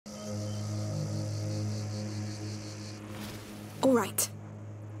All right.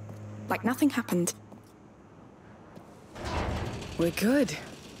 Like nothing happened. We're good.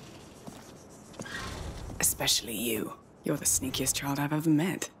 Especially you. You're the sneakiest child I've ever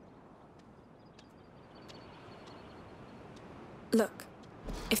met. Look,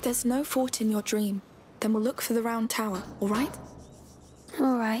 if there's no fort in your dream, then we'll look for the round tower, all right?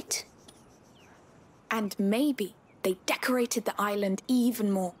 All right. And maybe they decorated the island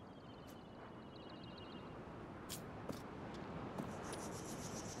even more.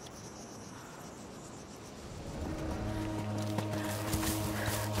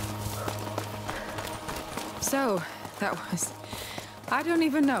 So, that was... I don't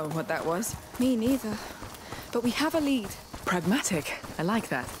even know what that was. Me neither. But we have a lead. Pragmatic. I like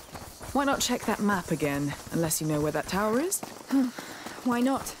that. Why not check that map again, unless you know where that tower is? Why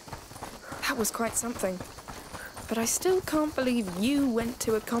not? That was quite something. But I still can't believe you went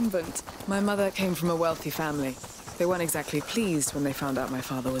to a convent. My mother came from a wealthy family. They weren't exactly pleased when they found out my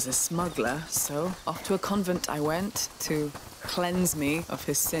father was a smuggler, so off to a convent I went to cleanse me of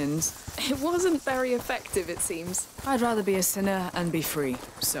his sins. It wasn't very effective, it seems. I'd rather be a sinner and be free.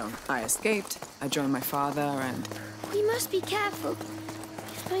 So I escaped, I joined my father, and... We must be careful.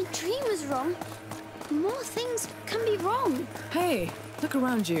 If my dream was wrong, more things can be wrong. Hey, look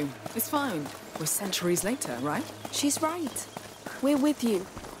around you. It's fine. We're centuries later, right? She's right. We're with you.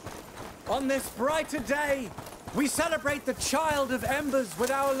 On this brighter day, we celebrate the child of embers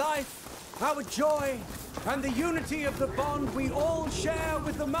with our life, our joy, and the unity of the bond we all share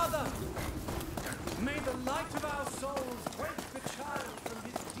with the Mother. May the light of our souls wake the child from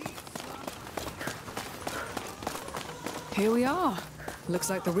his deep slumber. Here we are. Looks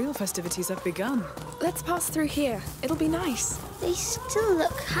like the real festivities have begun. Let's pass through here. It'll be nice. They still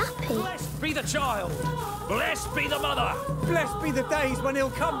look happy. Blessed be the child! Blessed be the mother! Blessed be the days when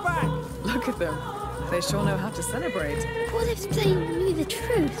he'll come back. Look at them. They sure know how to celebrate. What if they knew the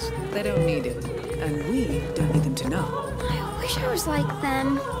truth? They don't need it. And we don't need them to know. I wish I was like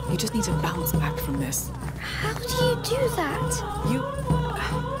them. You just need to bounce back from this. How do you do that? You...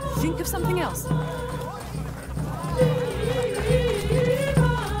 think of something else.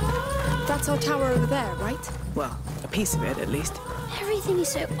 That's our tower over there, right? Well, a piece of it, at least. Everything is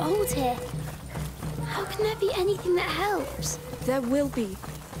so old here. How can there be anything that helps? There will be.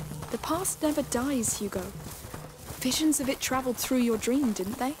 The past never dies, Hugo. Visions of it traveled through your dream,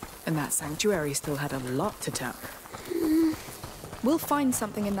 didn't they? And that sanctuary still had a lot to tell. We'll find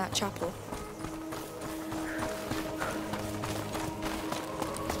something in that chapel.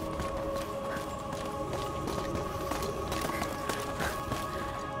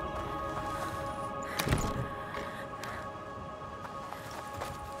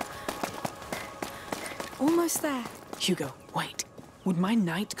 Almost there. Hugo, wait. Would my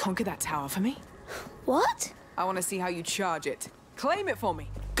knight conquer that tower for me? What? I want to see how you charge it. Claim it for me.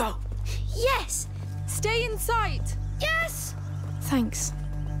 Go. Yes! Stay in sight! Yes! Thanks.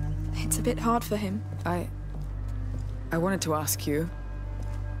 It's a bit hard for him. I wanted to ask you,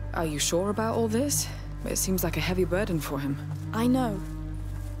 are you sure about all this? It seems like a heavy burden for him. I know.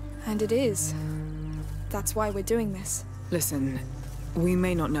 And it is. That's why we're doing this. Listen, we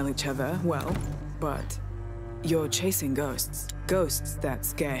may not know each other well, but you're chasing ghosts. Ghosts that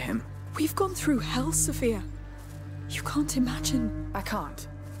scare him. We've gone through hell, Sophia. You can't imagine. I can't.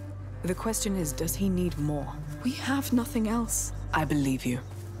 The question is, does he need more? We have nothing else. I believe you.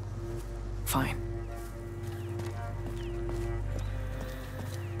 Fine.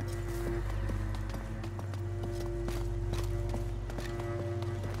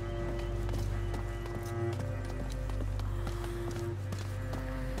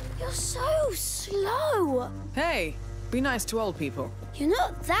 You're so slow. Hey, be nice to old people. You're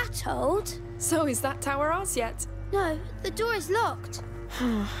not that old. So is that tower ours yet? No, the door is locked.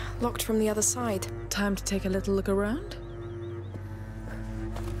 Locked from the other side. Time to take a little look around?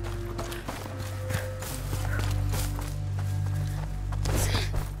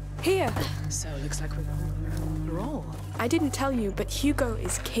 Here. So, looks like we're all. I didn't tell you, but Hugo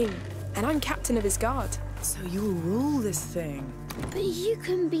is king, and I'm captain of his guard. So you rule this thing. But you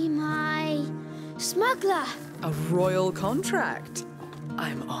can be my smuggler. A royal contract.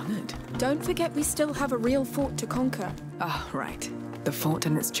 I'm honored. Don't forget we still have a real fort to conquer. Ah, right. The fort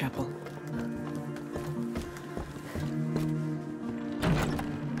and its chapel.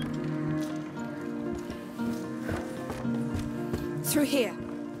 Through here.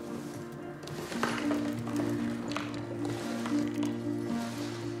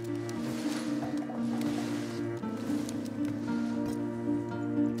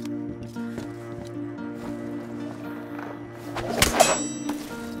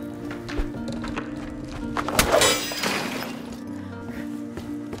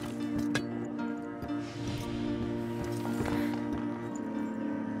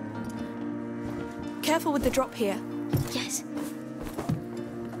 careful with the drop here. Yes.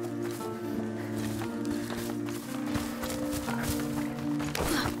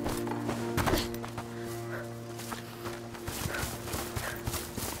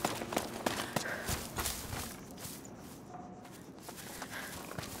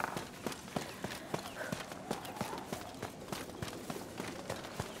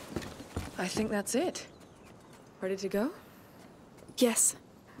 I think that's it. Ready to go? Yes.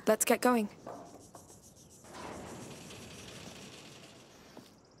 Let's get going.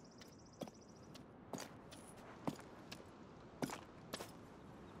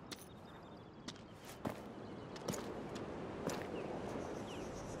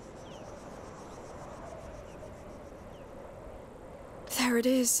 There it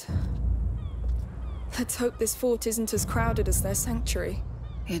is. Let's hope this fort isn't as crowded as their sanctuary.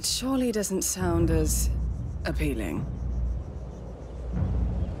 It surely doesn't sound as appealing.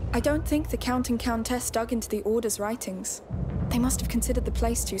 I don't think the Count and Countess dug into the Order's writings. They must have considered the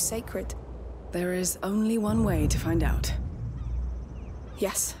place too sacred. There is only one way to find out.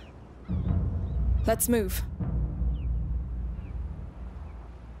 Yes. Let's move.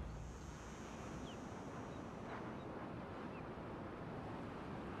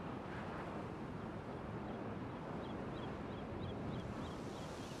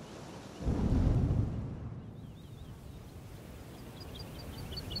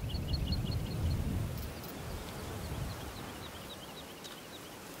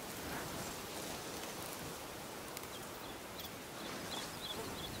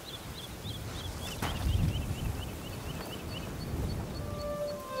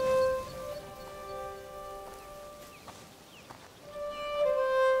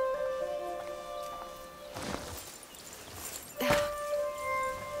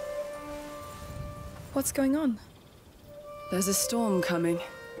 What's going on? There's a storm coming.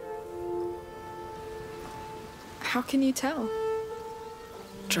 How can you tell?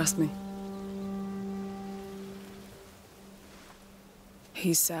 Trust me.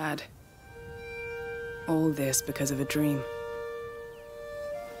 He's sad. All this because of a dream.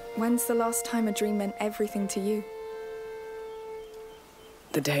 When's the last time a dream meant everything to you?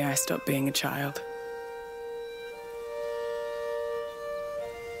 The day I stopped being a child.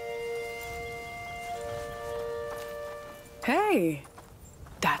 Hey!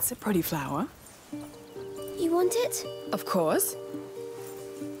 That's a pretty flower. You want it? Of course.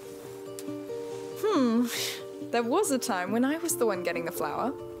 There was a time when I was the one getting the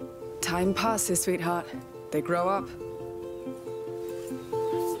flower. Time passes, sweetheart. They grow up.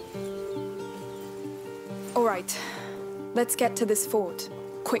 All right. Let's get to this fort.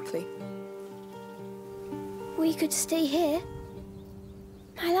 Quickly. We could stay here.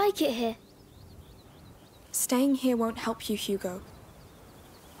 I like it here. Staying here won't help you, Hugo.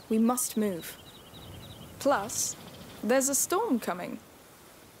 We must move. Plus, there's a storm coming.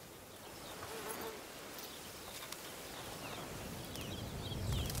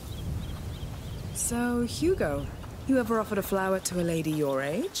 So, Hugo, you ever offered a flower to a lady your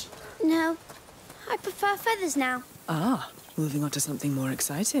age? No, I prefer feathers now. Ah, moving on to something more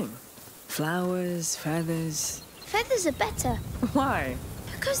exciting. Flowers, feathers... Feathers are better. Why?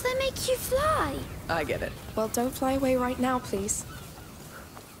 Because they make you fly. I get it. Well, don't fly away right now, please.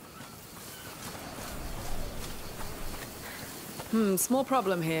 Small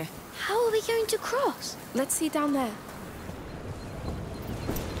problem here. How are we going to cross? Let's see down there.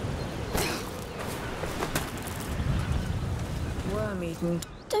 Worm-eaten.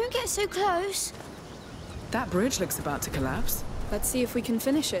 Don't get so close. That bridge looks about to collapse. Let's see if we can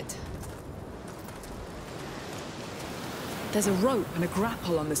finish it. There's a rope and a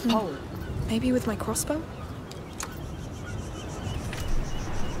grapple on this pole. Maybe with my crossbow?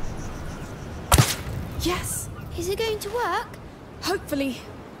 Yes! Is it going to work? Hopefully.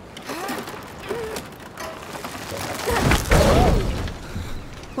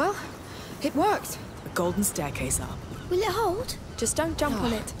 Well, it worked. A golden staircase up. Will it hold? Just don't jump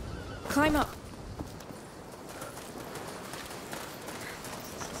on it. Climb up.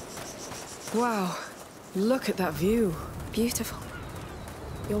 Wow, look at that view. Beautiful.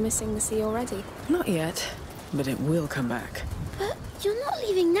 You're missing the sea already. Not yet, but it will come back. But you're not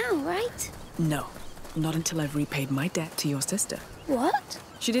leaving now, right? No, not until I've repaid my debt to your sister. What?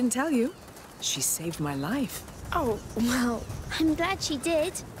 She didn't tell you. She saved my life. Oh, well... I'm glad she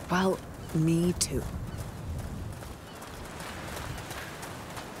did. Well, me too.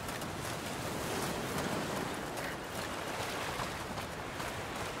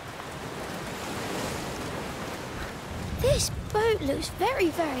 This boat looks very,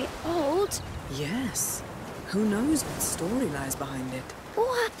 very old. Yes. Who knows what story lies behind it?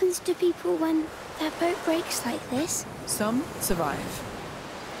 What happens to people when their boat breaks like this? Some survive.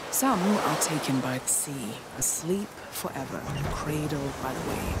 Some are taken by the sea, asleep forever, cradled by the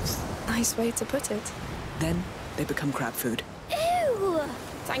waves. Nice way to put it. Then they become crab food. Ew!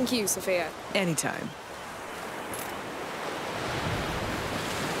 Thank you, Sophia. Anytime.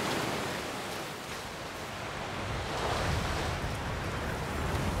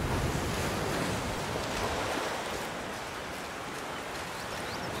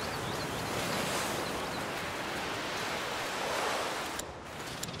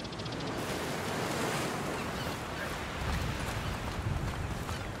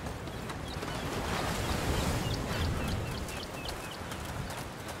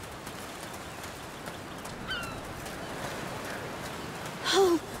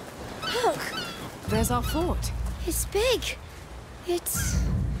 Oh, look! There's our fort. It's big. It's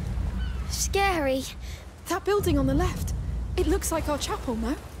scary. That building on the left. It looks like our chapel,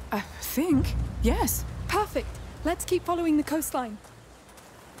 no? I think. Yes. Perfect. Let's keep following the coastline.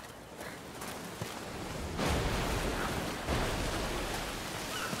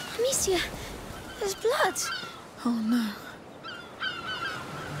 Amicia, there's blood. Oh no.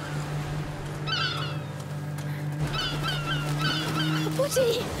 A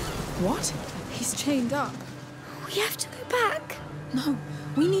body. What? He's chained up. We have to go back. No,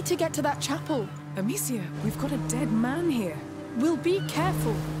 we need to get to that chapel. Amicia, we've got a dead man here. We'll be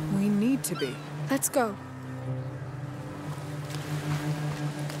careful. We need to be. Let's go.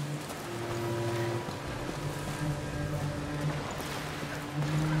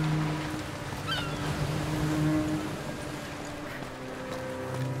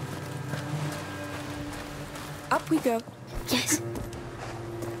 Up we go. Yes.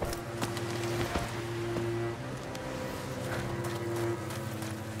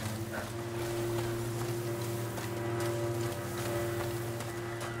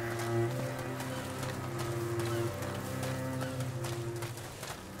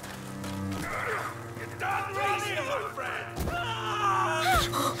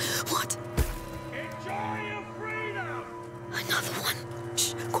 What? Enjoy your freedom! Another one.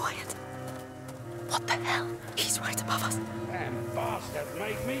 Shh, quiet. What the hell? He's right above us. That bastard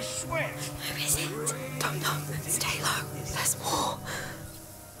made me sweat. Who is it? Don't know. Stay low. There's more.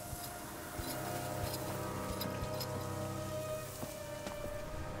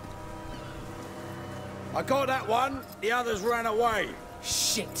 I got that one. The others ran away.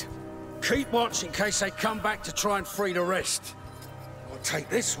 Shit. Keep watch in case they come back to try and free the rest. I'll take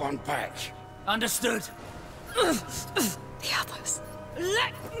this one back. Understood. The others.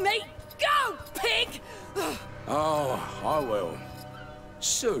 Let me go, pig! Oh, I will.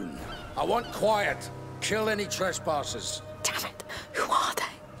 Soon. I want quiet. Kill any trespassers. Damn it. Who are they?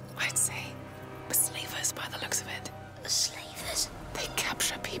 I'd say slavers by the looks of it. Slavers. They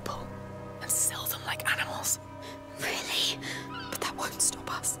capture people and sell them like animals. Really? But that won't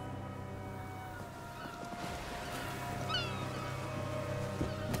stop us.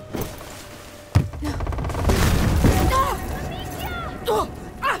 No. No! Oh!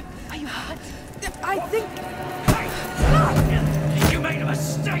 Are you hurt? I think... You made a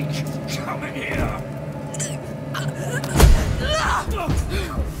mistake! Come in here!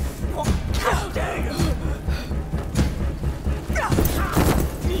 How dare you!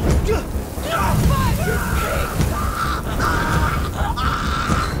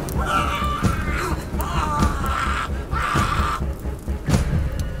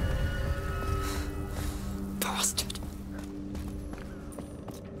 Bastard.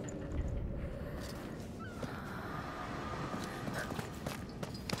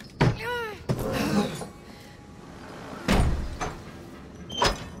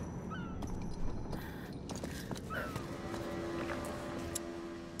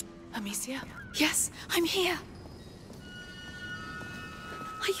 Amicia? Yes, I'm here.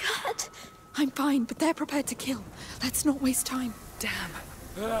 Are you hurt? I'm fine, but they're prepared to kill. Let's not waste time. Damn.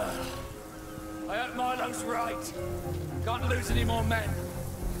 I hope Milo's right. Can't lose any more men.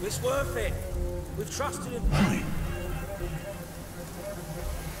 It's worth it. We've trusted him.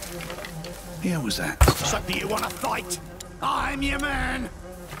 Here was that. So do you want to fight? I'm your man.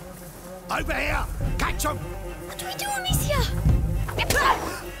 Over here. Catch him. What do we do, Amicia?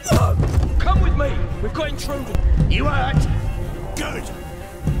 Come with me. We've got intruders. You hurt? Good.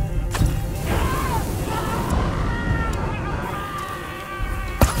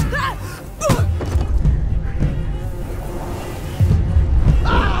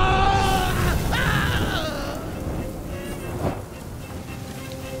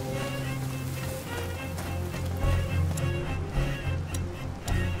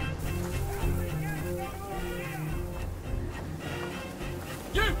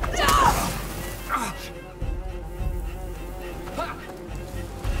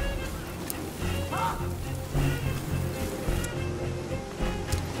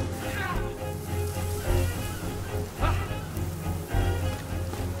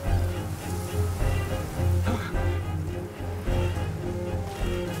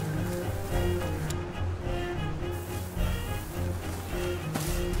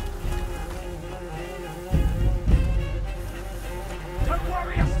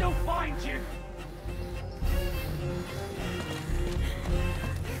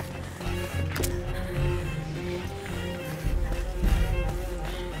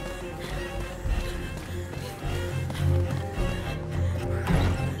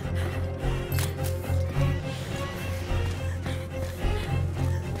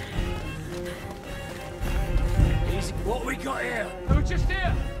 got here? They were just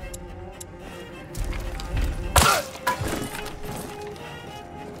here.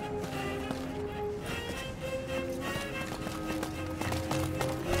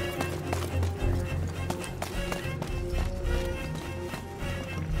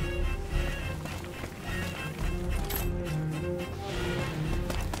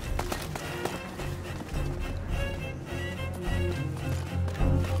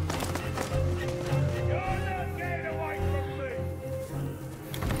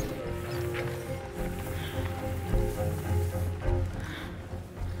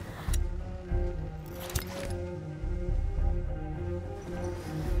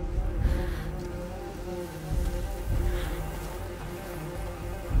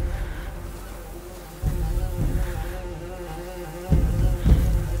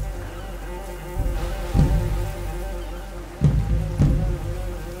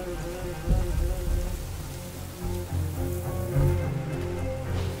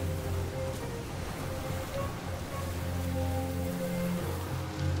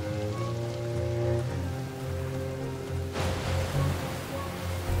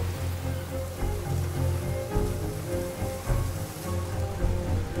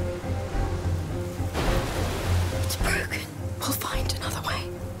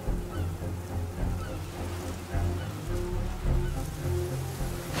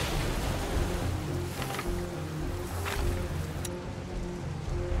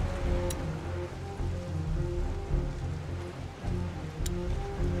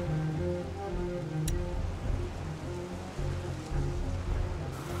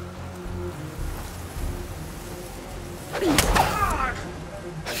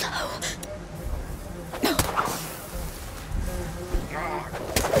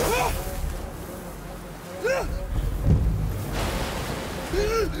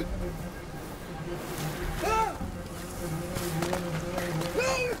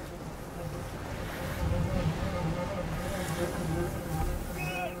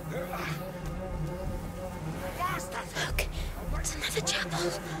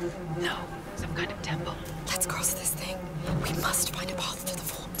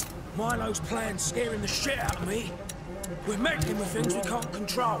 Milo's plan's scaring the shit out of me. We're meddling with things we can't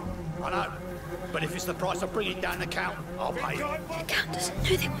control. I know. But if it's the price of bringing down the Count, I'll pay. The Count doesn't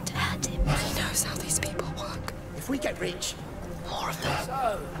know they want to hurt him. He knows how these people work. If we get rich, More of them.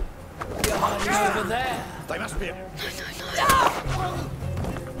 So, you're hiding over there. they must be... No!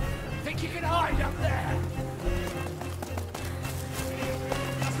 Think you can hide up there?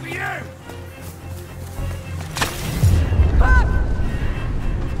 That's for you!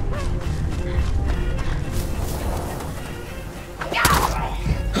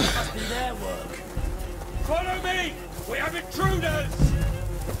 Must be their work. Follow me! We have intruders!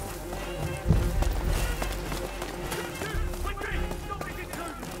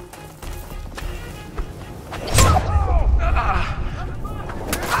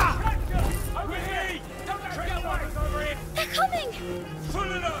 They're coming! Full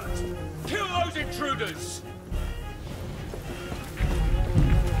alert! Kill those intruders!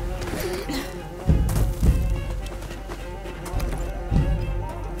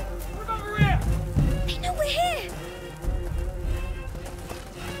 Look over here! They know we're here!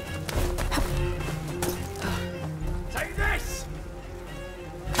 Take this!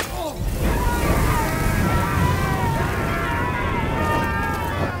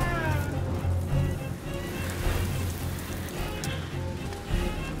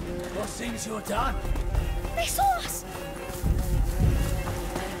 What seems you're done? They saw us!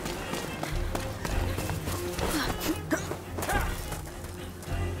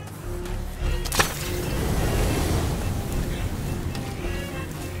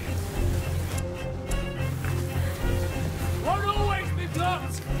 Won't always be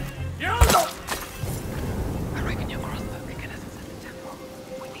blocked! You! I reckon your crossbow can get us into the temple.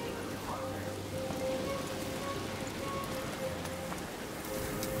 We need to move forward.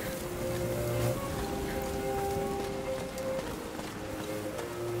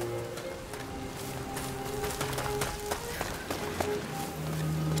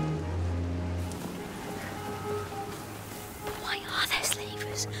 Why are there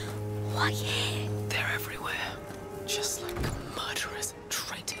slavers? Why here? They're everywhere. Just like murderers and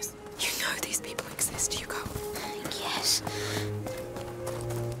traitors. You know these people exist, Hugo. Yes.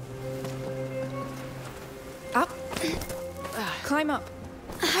 Up. Climb up.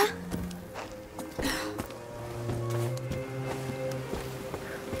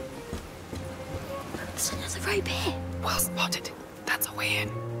 There's another rope here. Well spotted. That's a way in.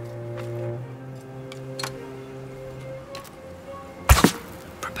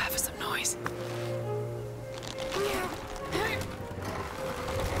 Prepare for some noise.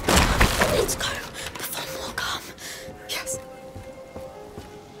 Let's go before more come. Yes.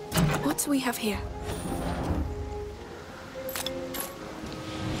 What do we have here?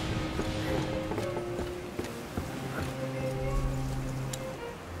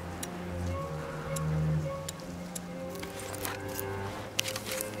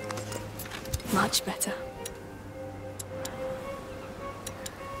 Much better.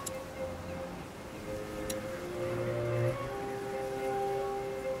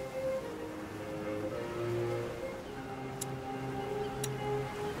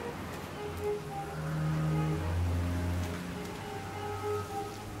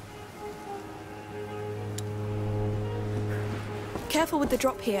 Careful with the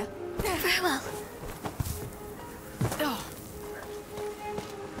drop here. Very well. Oh.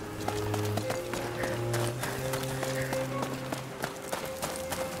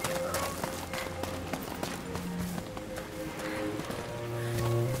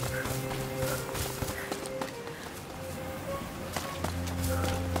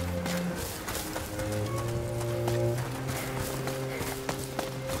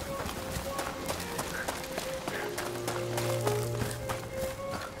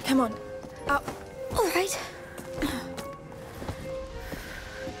 Come on, up. All right.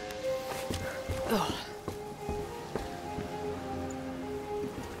 Oh.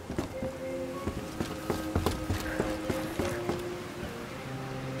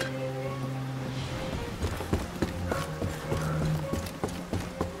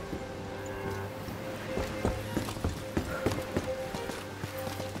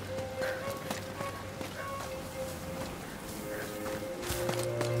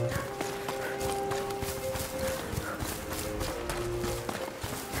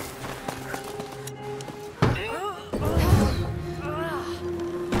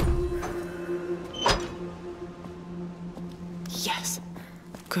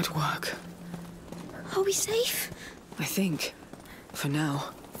 Good work. Are we safe? I think. For now.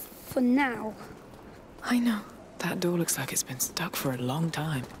 For now. I know. That door looks like it's been stuck for a long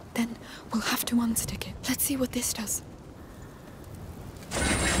time. Then we'll have to unstick it. Let's see what this does.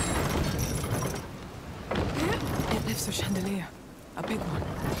 It lifts a chandelier. A big one.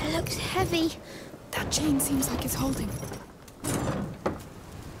 It looks heavy. That chain seems like it's holding.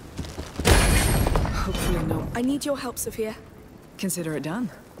 Hopefully no. I need your help, Sophia. Consider it done.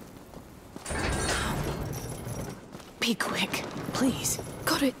 Be quick, please.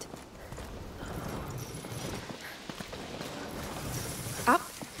 Got it. Up?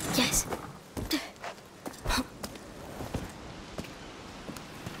 Yes.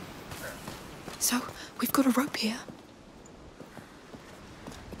 So, we've got a rope here.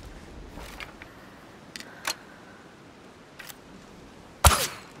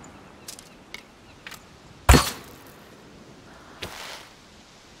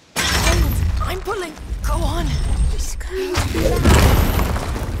 I'm pulling. Go on. It's going to be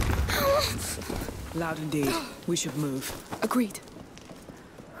loud. Loud indeed. We should move. Agreed.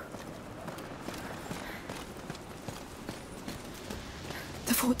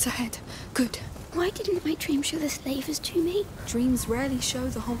 The fort's ahead. Good. Why didn't my dream show the slavers to me? Dreams rarely show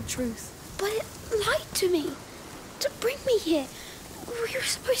the whole truth. But it lied to me. To bring me here. We were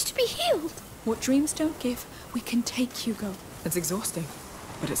supposed to be healed. What dreams don't give, we can take, Hugo. It's exhausting,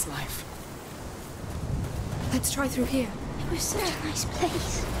 but it's life. Let's try through here. It was such a nice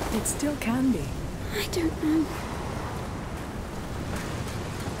place. It still can be. I don't know.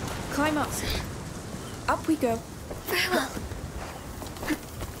 Climb up. Up we go. Very well.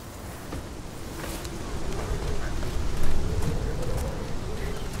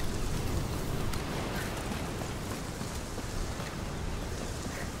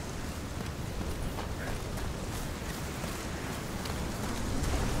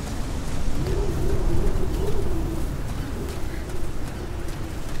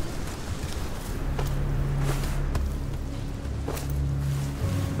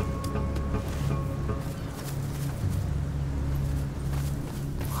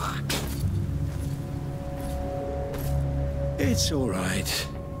 It's all right.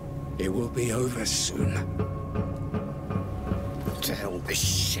 It will be over soon. To hell with this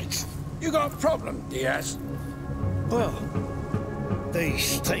shit. You got a problem, Diaz? Well,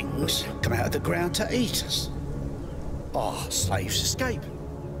 these things come out of the ground to eat us. Our slaves escape.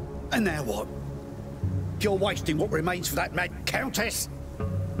 And now what? You're wasting what remains for that mad countess?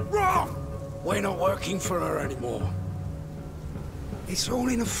 Wrong! We're not working for her anymore. It's all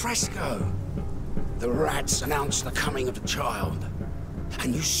in a fresco. The rats announced the coming of the child.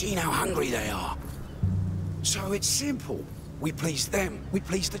 And you've seen how hungry they are. So it's simple. We please them, we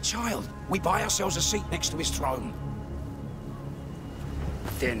please the child. We buy ourselves a seat next to his throne.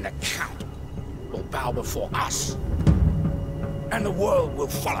 Then the Count will bow before us. And the world will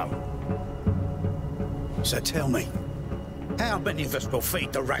follow. So tell me, how many of us will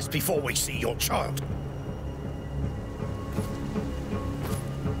feed the rats before we see your child?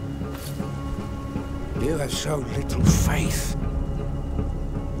 You have so little faith.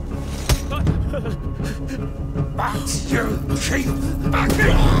 But you keep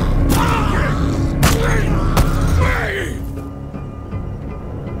backing.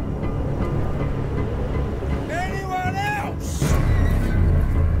 Anyone else?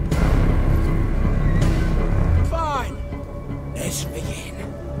 Fine. Let's begin.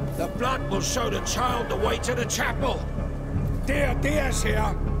 The blood will show the child the way to the chapel. Dear Diaz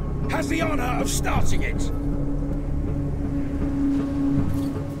here has the honor of starting it.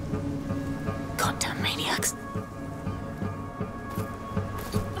 Goddamn maniacs.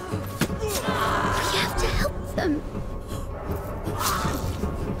 We have to help them.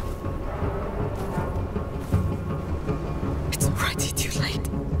 It's already too late.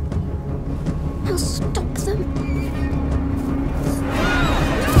 I'll stop them.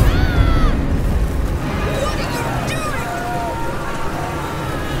 What are you doing?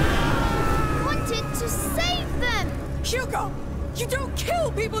 I wanted to save them. Hugo, you don't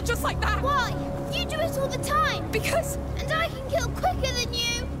kill people just like that. Why? You do it all the time. Because And I can kill quicker than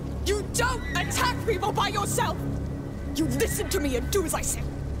you. you don't attack people by yourself. You listen to me and do as I say.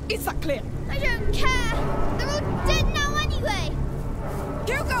 Is that clear? I don't care. They're all dead now anyway.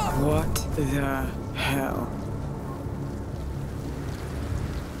 Hugo! What the hell?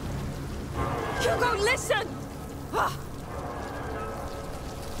 Hugo, listen! Ah.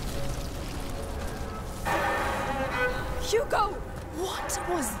 Hugo! What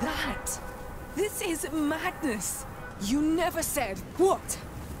was that? This is madness. You never said. What?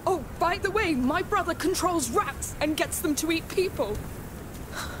 Oh, by the way, my brother controls rats and gets them to eat people.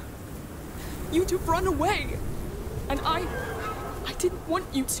 You'd have run away. And I didn't want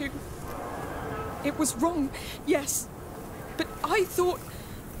you to. It was wrong, yes. But I thought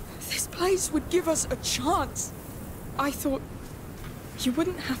this place would give us a chance. I thought you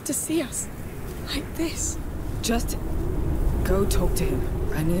wouldn't have to see us like this. Just go talk to him.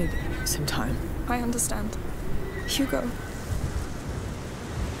 I need some time. I understand. Hugo.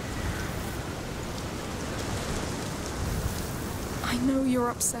 I know you're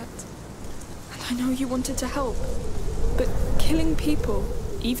upset. And I know you wanted to help. But killing people,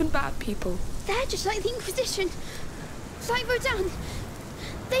 even bad people... They're just like the Inquisition. Like Rodan.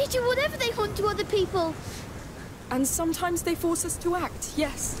 They do whatever they want to other people. And sometimes they force us to act,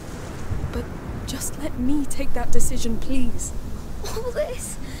 yes. But just let me take that decision, please. All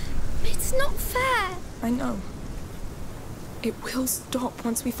this... It's not fair. I know. It will stop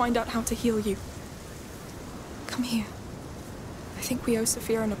once we find out how to heal you. Come here. I think we owe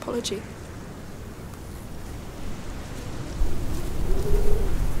Sophia an apology.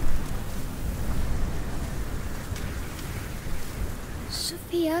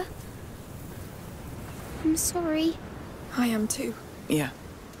 Sophia. I'm sorry. I am too. Yeah.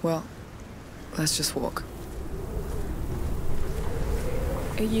 Well, let's just walk.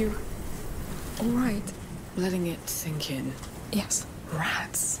 Are you all right? Letting it sink in. Yes.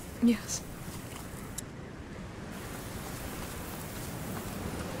 Rats. Yes.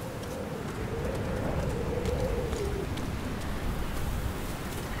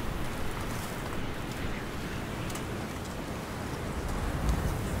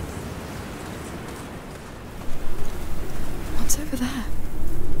 What's over there?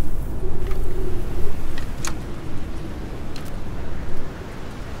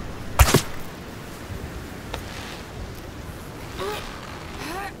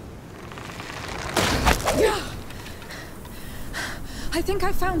 I think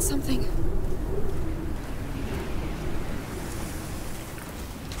I found something.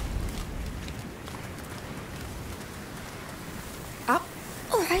 Up.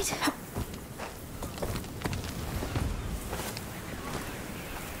 All right.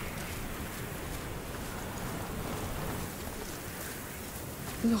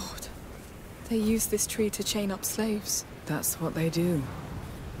 Lord, they use this tree to chain up slaves. That's what they do.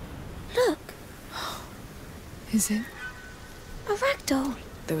 Look. Is it? A ragdoll.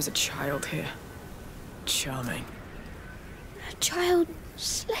 There was a child here. Charming. A child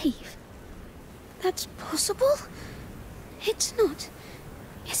slave. That's possible? It's not,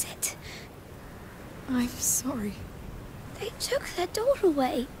 is it? I'm sorry. They took their doll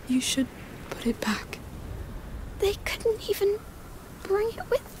away. You should put it back. They couldn't even bring it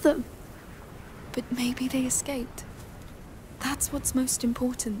with them. But maybe they escaped. That's what's most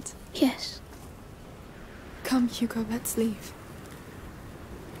important. Yes. Come, Hugo, let's leave.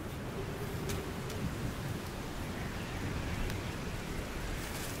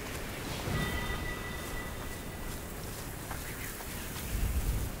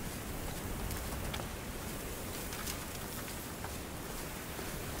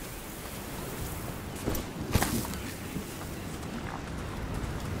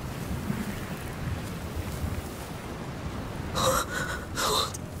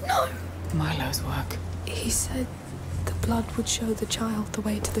 Milo's work. He said the blood would show the child the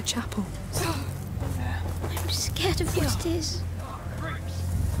way to the chapel. I'm scared of what it is. Creeps!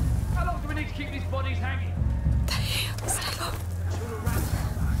 How long do we need to keep these bodies hanging? They're here. Stay low.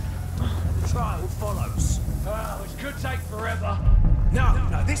 The trial follows. Oh, it could take forever.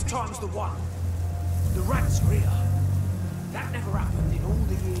 No, this time's the one. The rats are here. That never happened in all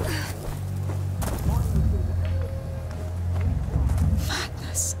the years.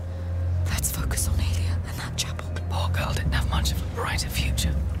 Madness. Let's focus on Alia and that chapel. The poor girl didn't have much of a brighter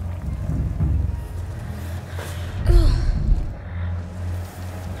future.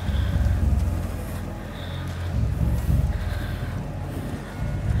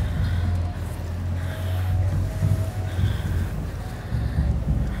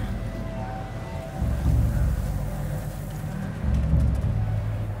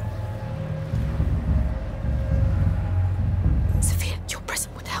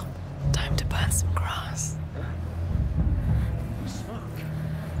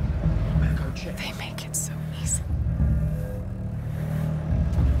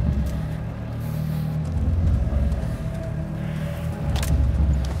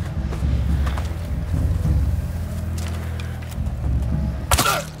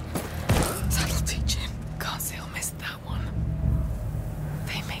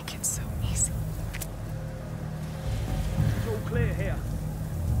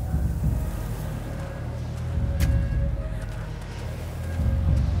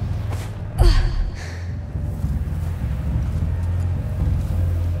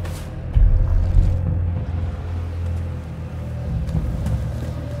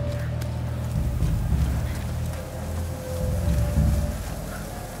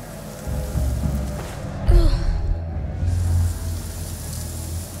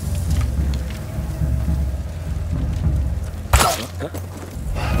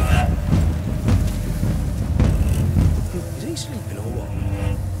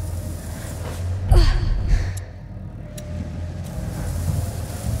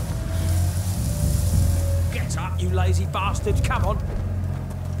 You lazy bastards, come on!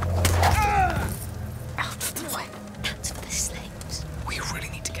 Out of the way. Out of the slaves. We really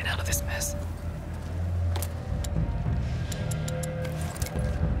need to get out of this mess.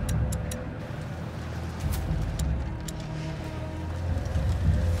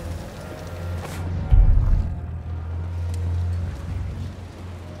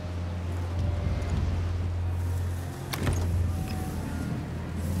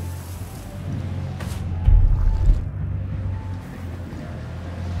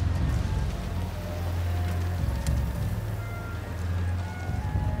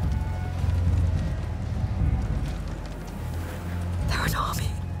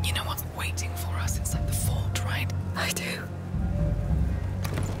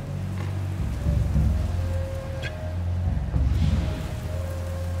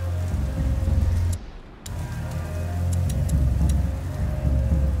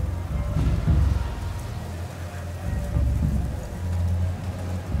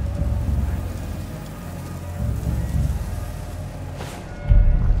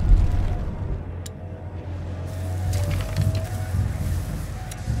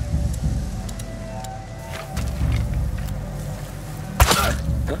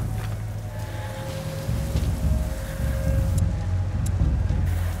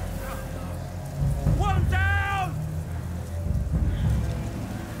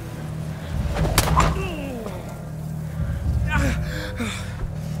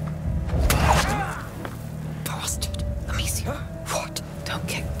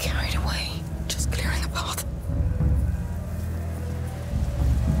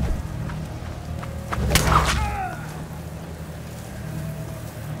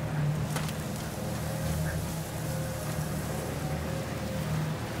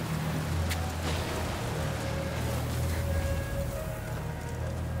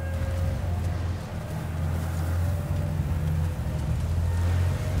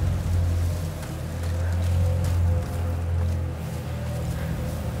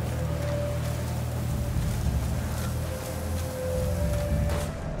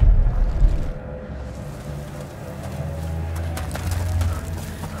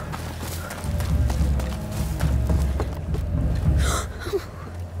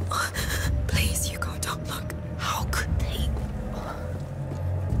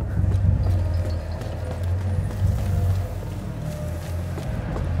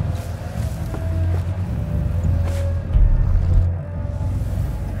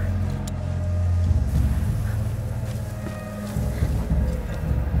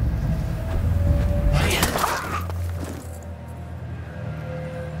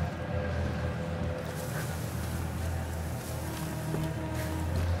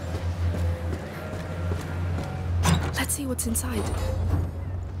 Let's see what's inside.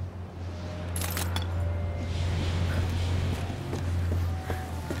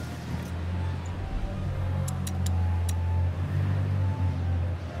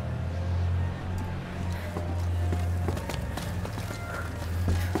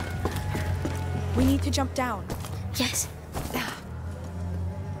 We need to jump down. Yes.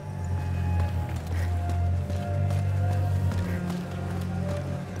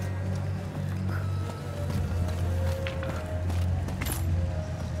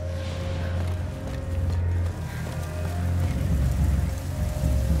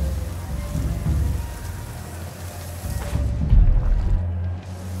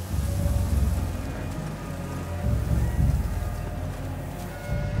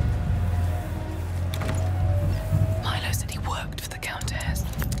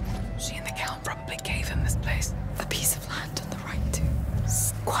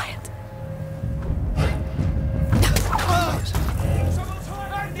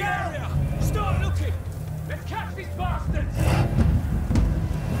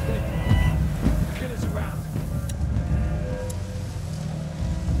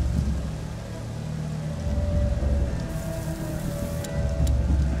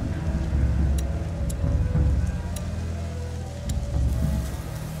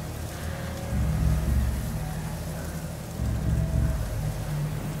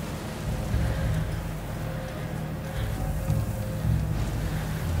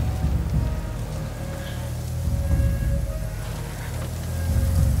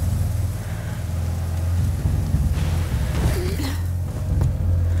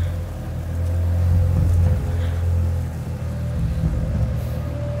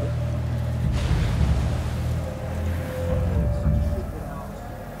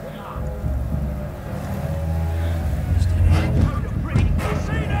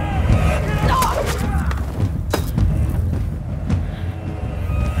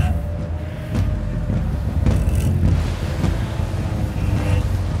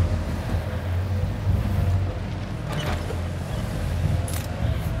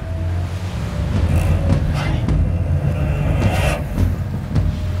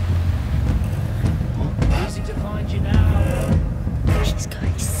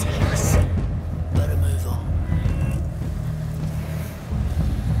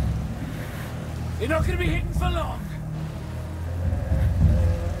 Not gonna be hidden for long.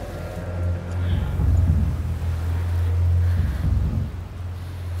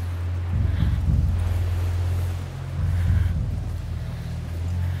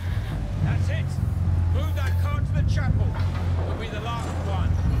 That's it. Move that car to the chapel. It'll be the last one.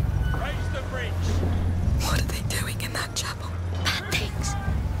 Raise the bridge. What are they doing in that chapel? Bad things.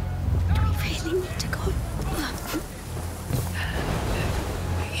 Do we really need to go?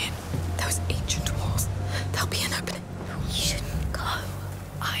 Those ancient walls. There'll be an opening. We shouldn't go.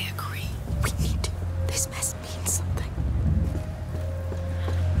 I agree. We need to. This mess means something.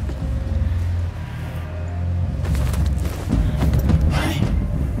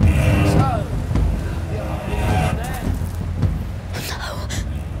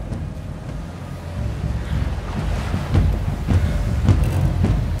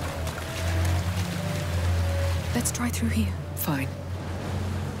 Let's try through here. Fine.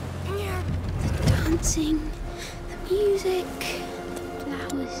 The dancing, the music, the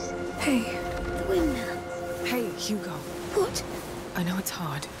flowers, Hey. the windmill. Hey, Hugo. What? I know it's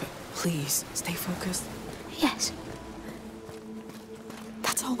hard, but please, stay focused. Yes,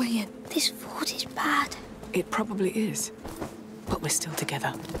 That's our way in. this fort is bad. It probably is. But we're still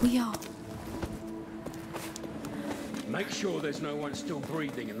together. We are. Make sure there's no one still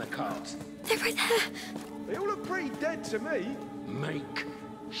breathing in the cart. They're right there. They all look pretty dead to me. Make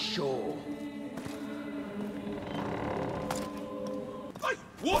sure. Hey,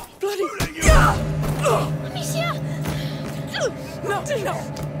 what? Bloody... Amicia! No,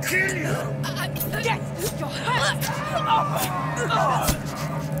 no! Kill you! Get your hands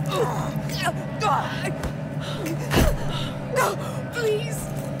No, please!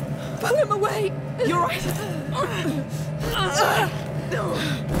 Pull him away! You're right.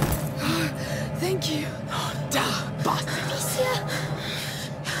 Thank you. Bastard. Amicia!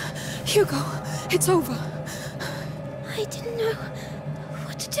 Hugo, it's over. I didn't know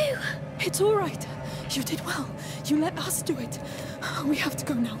what to do. It's all right. You did well. You let us do it. We have to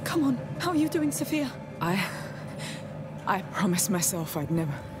go now. Come on. How are you doing, Sophia? I promised myself I'd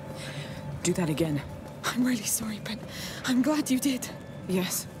never do that again. I'm really sorry, but I'm glad you did.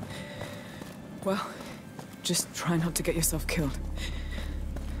 Yes. Well, just try not to get yourself killed.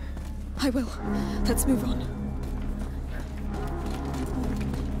 I will. Let's move on.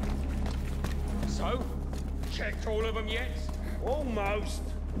 So, checked all of them yet? Almost.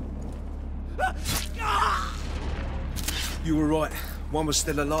 You were right. One was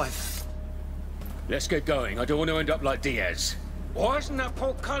still alive. Let's get going. I don't want to end up like Diaz. Why isn't that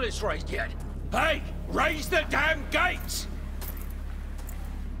portcullis raised yet? Hey! Raise the damn gates!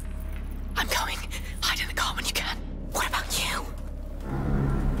 I'm going. Hide in the car when you can. What about you?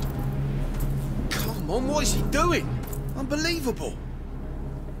 Come on, what is he doing? Unbelievable.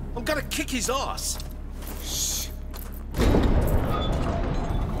 I'm gonna kick his ass. Shh.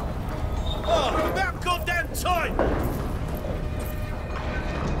 Oh, about goddamn time!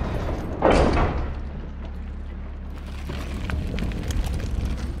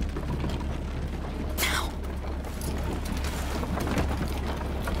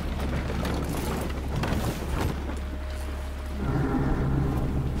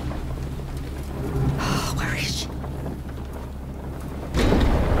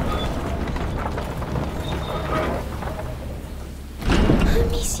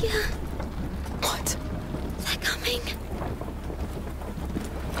 What? They're coming.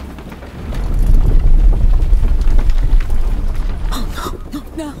 Oh,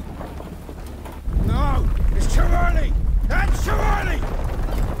 no. No! It's too early! That's too early!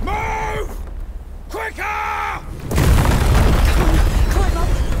 Move! Quicker! Climb up.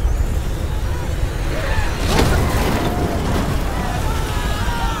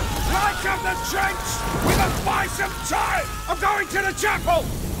 Light up the trench! We must buy some time! I'm going to the chapel!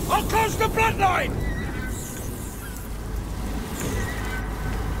 I'll close the bloodline!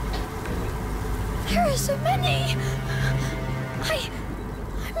 There are so many! I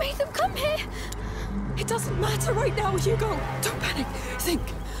made them come here! It doesn't matter right now, Hugo. Don't panic. Think.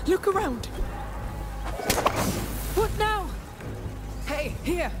 Look around. What now? Hey,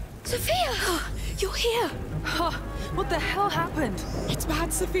 here! Sophia! You're here. Huh, what the hell happened? It's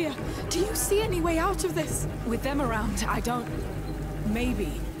bad, Sophia. Do you see any way out of this? With them around, I don't...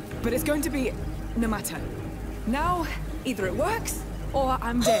 Maybe. But it's going to be... no matter. Now, either it works, or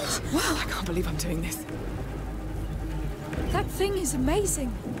I'm dead. Wow. I can't believe I'm doing this. That thing is amazing.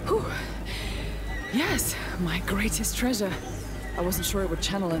 Whew. Yes, my greatest treasure. I wasn't sure it would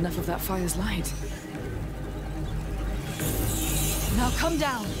channel enough of that fire's light. Now come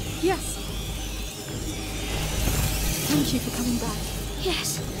down. Yes. Thank you for coming back.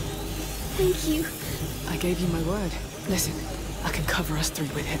 Yes. Thank you. I gave you my word. Listen, I can cover us through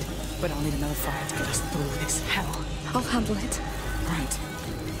with it, but I'll need another fire to get us through this hell. I'll handle it. Right.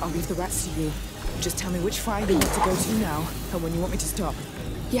 I'll leave the rats to you. Just tell me which fire you need to go to now, and when you want me to stop.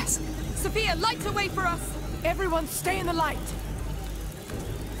 Yes. Sophia, light the way for us! Everyone stay in the light!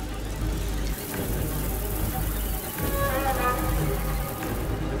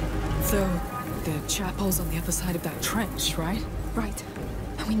 So, the chapel's on the other side of that trench, right? Right.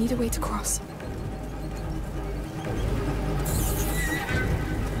 And we need a way to cross.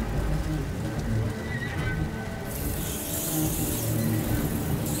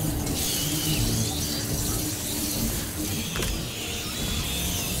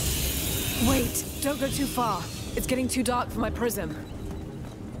 Wait, don't go too far. It's getting too dark for my prism.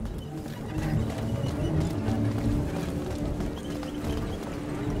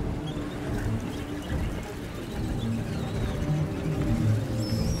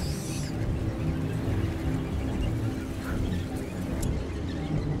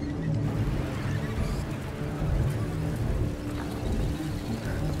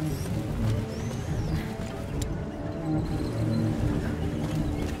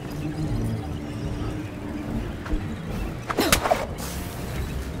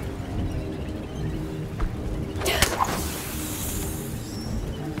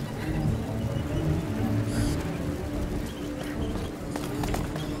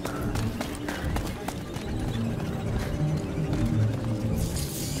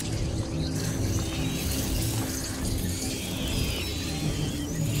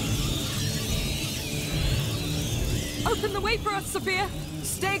 Open the way for us, Sophia!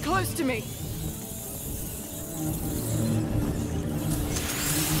 Stay close to me!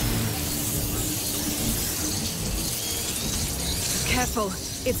 Careful.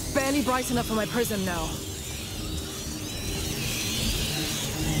 It's barely bright enough for my prism now.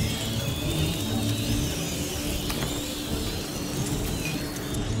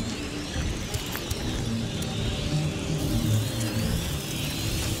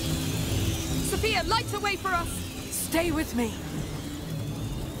 Sophia, light the way for us! Stay with me.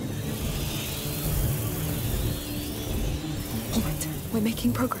 All right, we're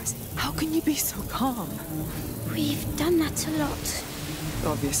making progress. How can you be so calm? We've done that a lot.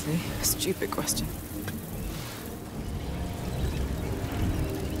 Obviously, a stupid question.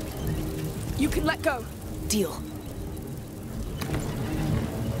 You can let go. deal.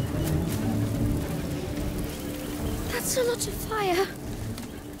 That's a lot of fire.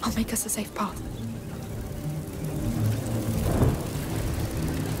 I'll make us a safe path.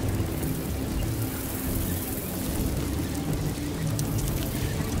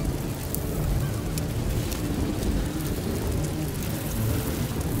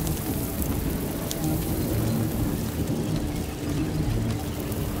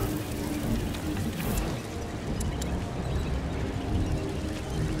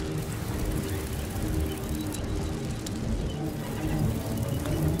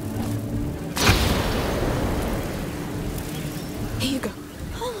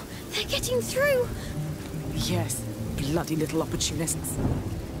 Through. Yes, bloody little opportunists.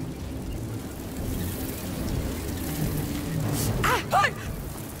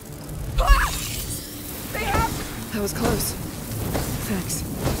 That was close. Thanks.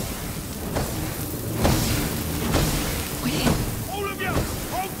 Wait. All of you,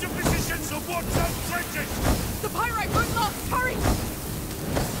 hold your positions and watch those trenches. The pyrite won't last. Hurry!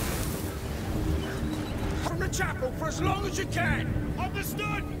 From the chapel for as long as you can.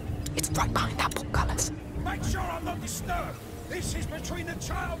 Understood? It's right behind that portcullis. Make sure I'm not disturbed. This is between the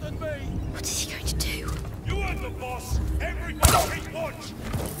child and me. What is he going to do? You heard the boss. Everybody keep watch.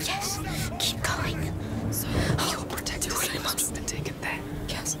 Yes, keep going. So you're protected. So must have taken there.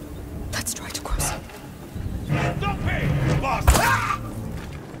 Yes. Let's try to cross. Stop it, boss! Ah!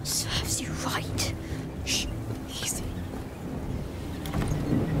 Serves you right. Shh. Easy.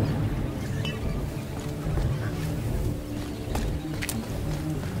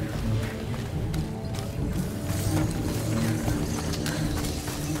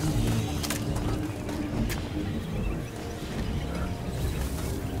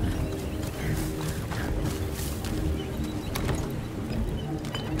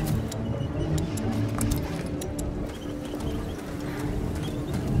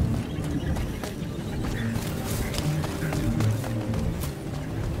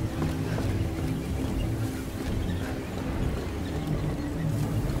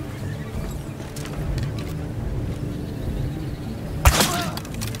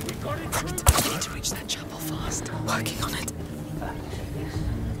 Working on it.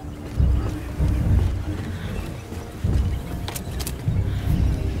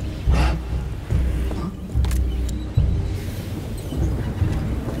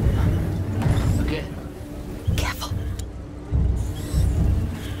 Okay. Careful.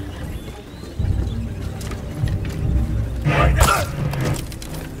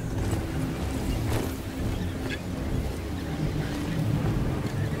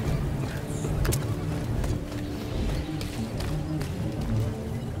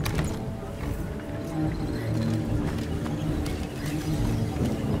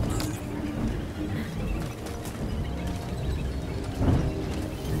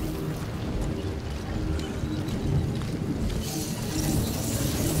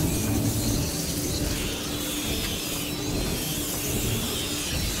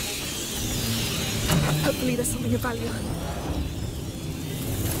 Hopefully there's something of value.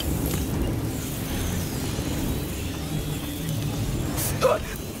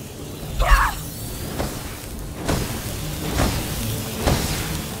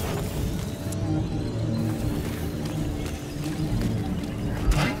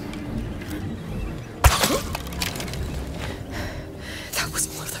 That was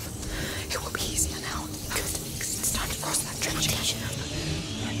all of them. It will be easier now. Good. It's time to cross that trench.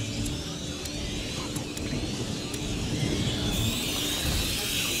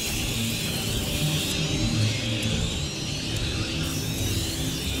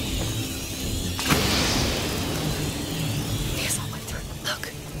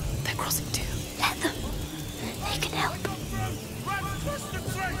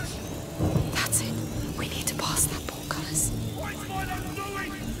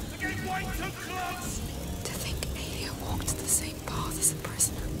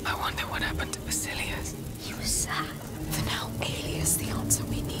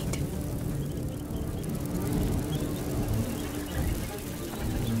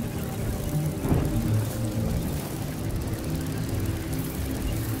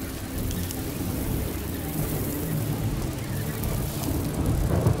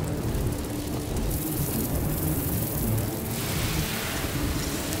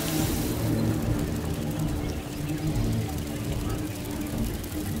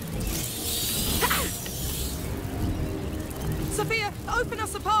 Open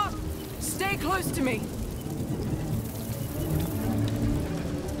us a path! Stay close to me!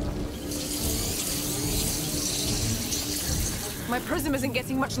 My prism isn't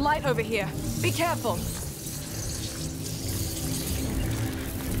getting much light over here. Be careful!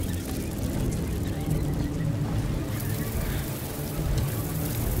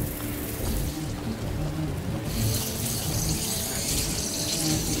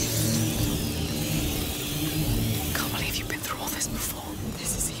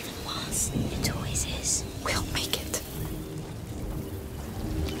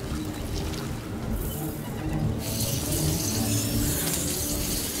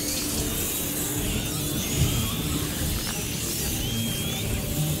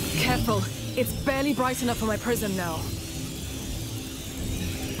 Careful! It's barely bright enough for my prism now.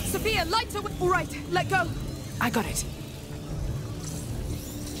 Sophia, lights are... All right, let go. I got it.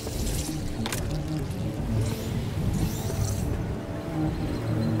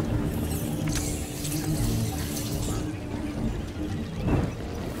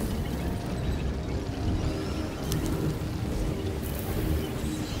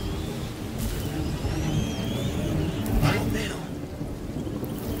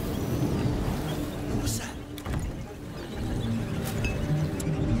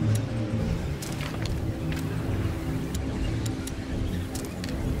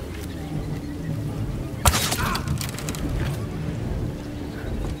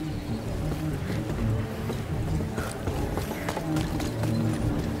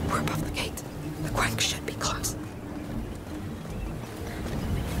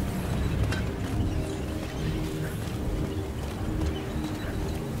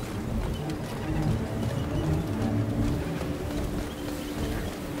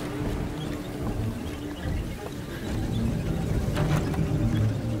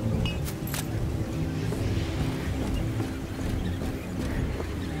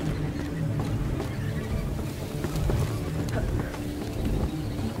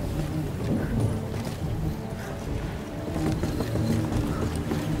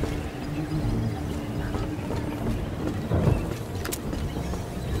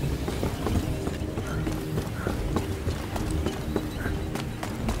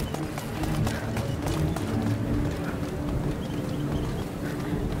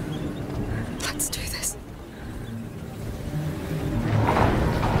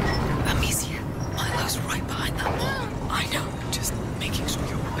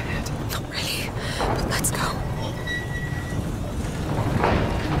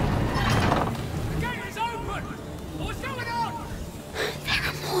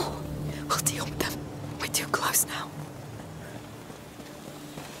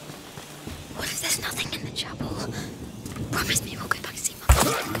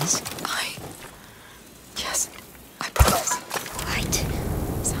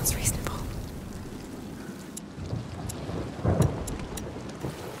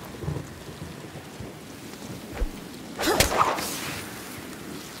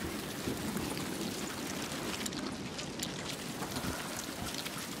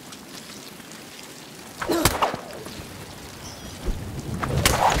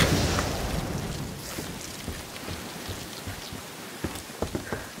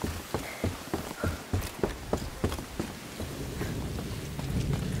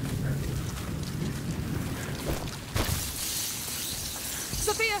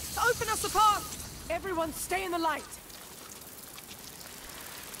 Open us a path! Everyone stay in the light!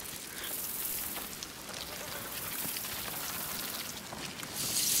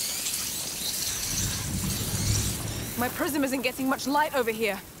 My prism isn't getting much light over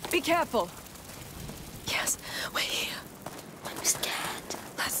here. Be careful! Yes, we're here. I'm scared.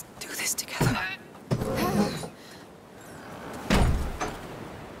 Let's do this together.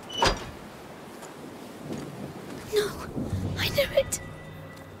 No, I knew it.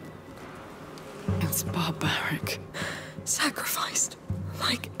 It's barbaric. Sacrificed.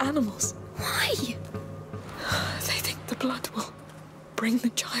 Like animals. Why? They think the blood will bring the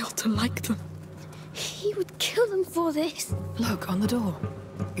child to like them. He would kill them for this. Look, on the door.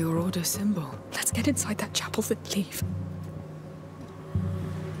 Your order symbol. Let's get inside that chapel and leave.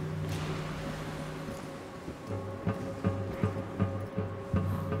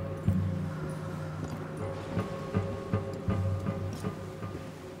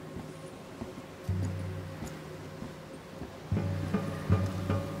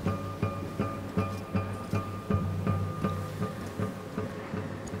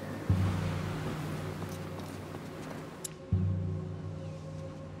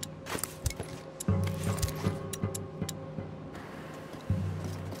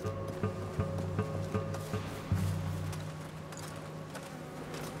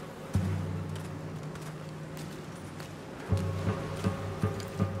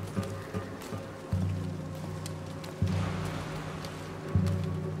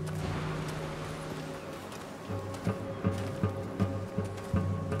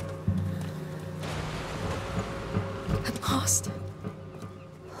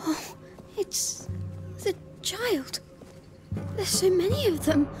 Oh, it's the child. There's so many of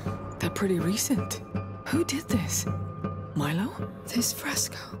them. They're pretty recent. Who did this? Milo? This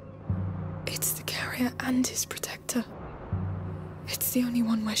fresco. It's the carrier and his protector. It's the only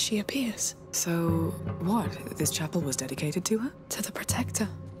one where she appears. So, what? This chapel was dedicated to her? To the protector.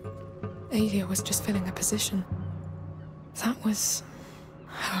 Aelia was just filling a position. That was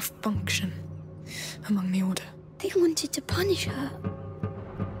Her function among the Order. They wanted to punish her.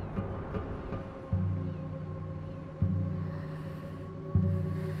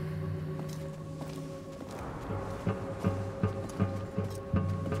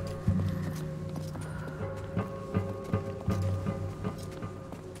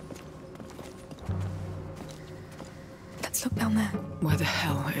 Let's look down there. Where the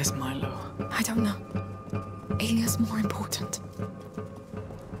hell is Milo? I don't know. Alia's more important.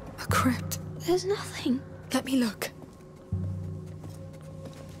 A crypt. There's nothing. Let me look.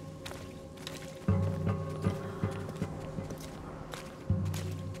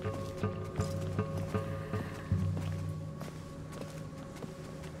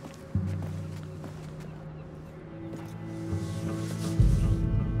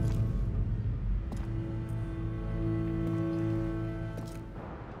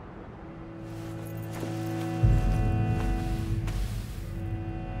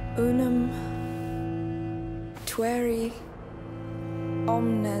 Unum tueri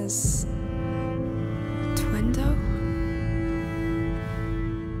omnes tuendo?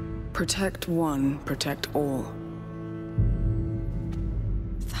 Protect one, protect all.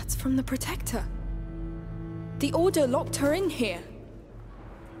 That's from the Protector. The Order locked her in here.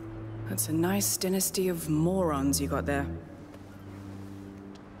 That's a nice dynasty of morons you got there.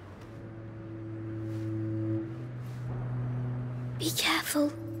 Be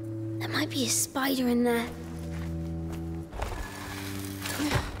careful. There might be a spider in there.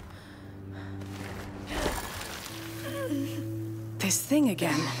 This thing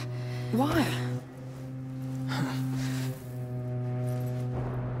again. Why?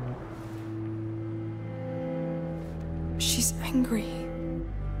 She's angry.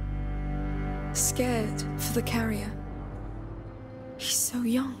 Scared for the carrier. He's so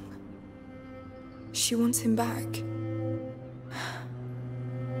young. She wants him back.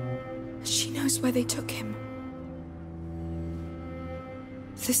 She knows where they took him.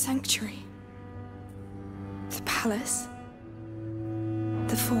 The sanctuary. The palace.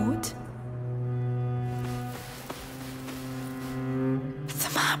 The fort. The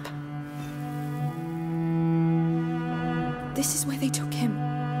map. This is where they took him.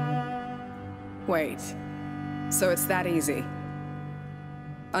 Wait. So it's that easy?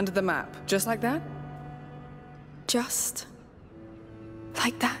 Under the map, just like that? Just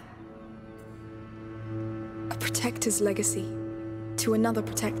like that. A protector's legacy to another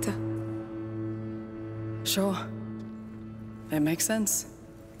protector. Sure. It makes sense.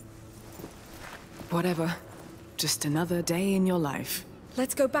 Whatever. Just another day in your life.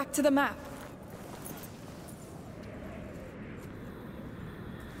 Let's go back to the map.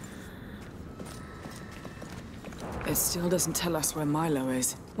 It still doesn't tell us where Milo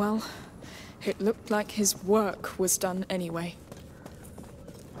is. Well, it looked like his work was done anyway.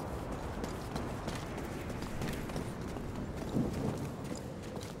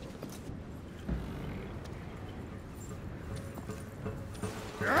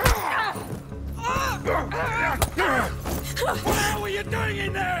 What the hell were you doing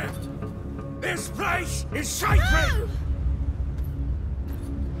in there? This place is sacred!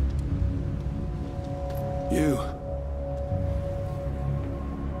 You.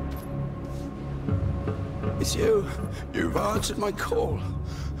 It's you. You've answered my call.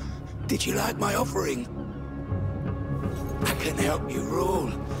 Did you like my offering? I can help you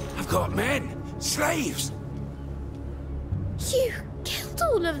rule. I've got men, slaves. You killed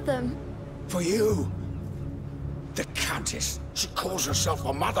all of them. For you. The Countess. She calls herself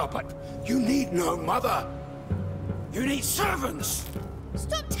a mother, but you need no mother. You need servants.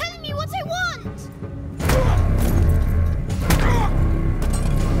 Stop telling me what I want!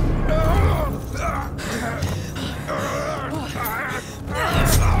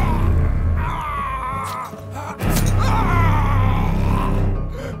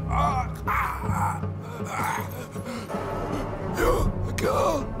 You're the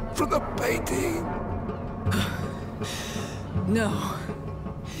girl from the painting. No.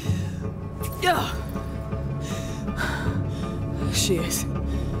 Yeah. She is.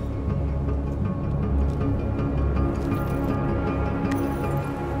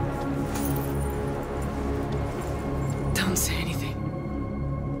 Don't say anything.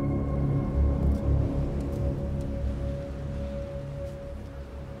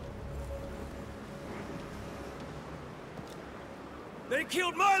 They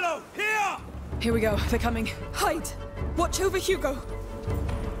killed Milo! Here! Here we go. They're coming. Hide! Watch over Hugo!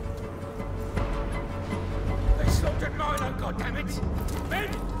 They slaughtered Milo, goddammit! Men,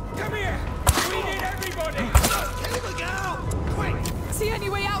 come here! We need everybody! Kill the girl! Quick! See any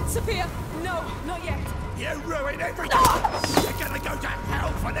way out, Sophia? No, not yet. You ruin everything! You're gonna go to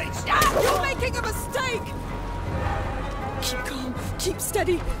hell for this! You're making a mistake! Keep calm, keep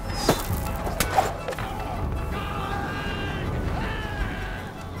steady.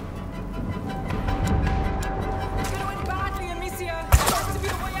 It's gonna end badly, Amicia. There has to be a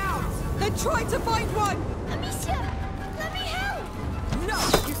way out. Then try to find one! Amicia, let me help! No,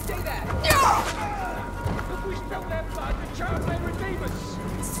 you stay there. If we spill their blood, the child may redeem us.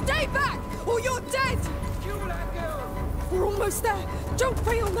 Stay back, or you're dead! Kill that girl. We're almost there. Don't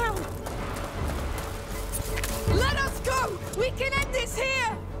fail now. Let us go! We can end this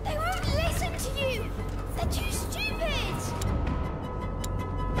here! They won't listen to you! They're too stupid!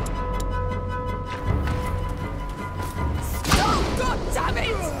 Oh, God damn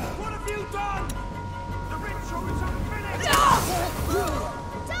it! What have you done? The ritual is unfinished!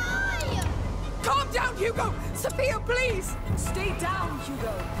 Die! Calm down, Hugo! Sophia, please! Stay down,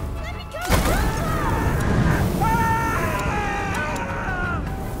 Hugo. Let me go!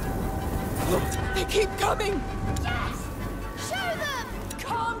 Look, they keep coming! Yes! Show them!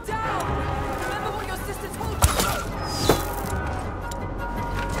 Calm down. Remember what your sister told you.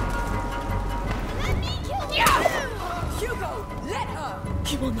 Let me kill them! Hugo, let her.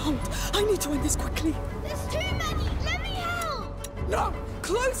 Keep on hold. I need to end this quickly. There's too many! Let me help! No!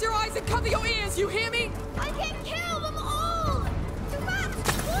 Close your eyes and cover your ears, you hear me? I can kill them all! The rats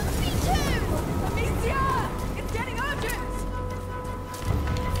want me to! Amicia, it's getting urgent.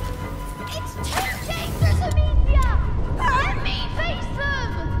 It's too dangerous, Amicia! Let me face them!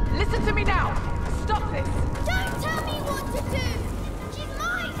 Listen to me now. Stop this. Don't tell me what to do! She's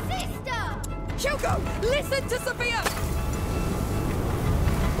my sister! Hugo, listen to Sophia!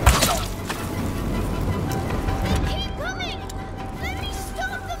 They keep coming! Let me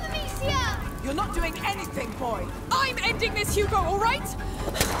stop them, Amicia! You're not doing anything, boy. I'm ending this, Hugo, all right?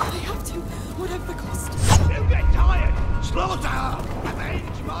 I have to, whatever the cost. You get tired! Slaughter!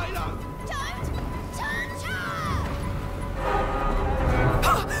 Avenge Milo! Don't touch her!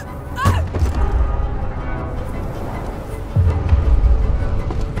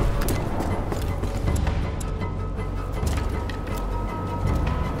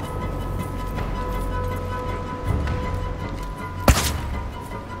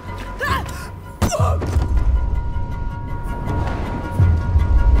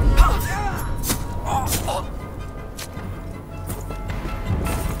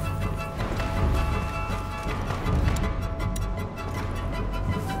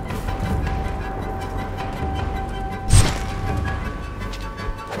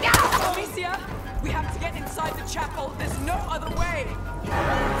 Amicia, we have to get inside the chapel. There's no other way.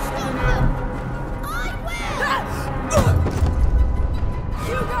 Stop them! I will!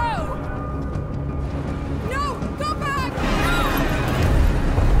 Hugo! No, go back!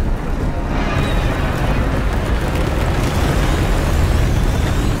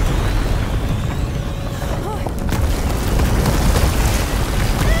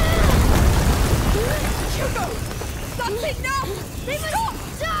 Hugo! That's it now! They Stop!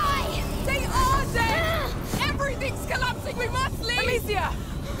 must die! They are dead! Everything's collapsing! We must leave! Amicia,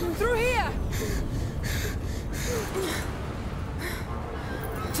 through here.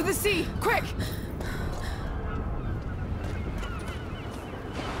 To the sea, quick!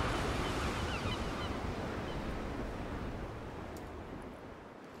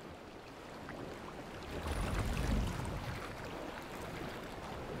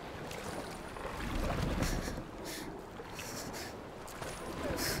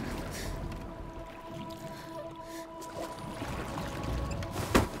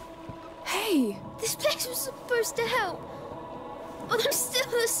 Hey! This place was supposed to help, but I'm still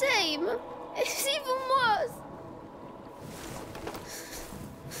the same. It's even worse.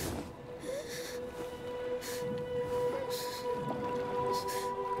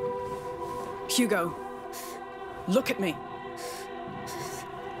 Hugo, look at me.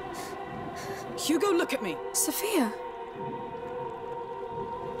 Hugo, look at me. Sophia!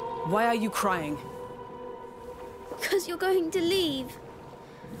 Why are you crying? Because you're going to leave.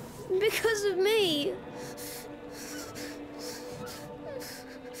 Because of me.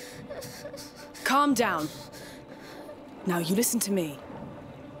 Calm down. Now you listen to me.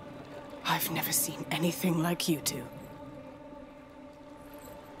 I've never seen anything like you two.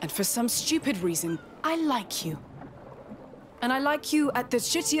 And for some stupid reason, I like you. And I like you at the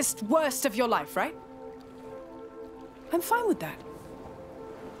shittiest, worst of your life, right? I'm fine with that.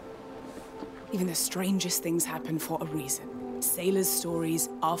 Even the strangest things happen for a reason. Sailors' stories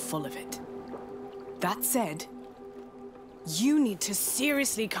are full of it. That said, you need to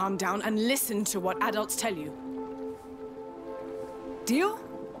seriously calm down and listen to what adults tell you. Deal?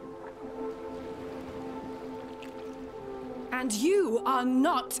 And you are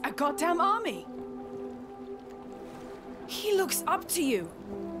not a goddamn army. He looks up to you.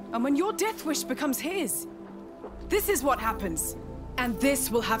 And when your death wish becomes his, this is what happens. And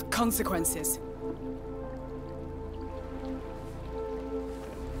this will have consequences.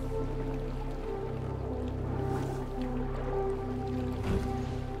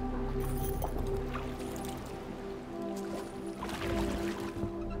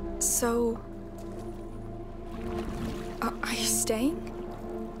 So... Are you staying?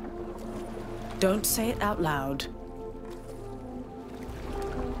 Don't say it out loud.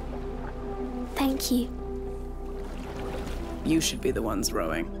 Thank you. You should be the ones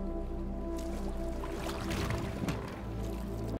rowing.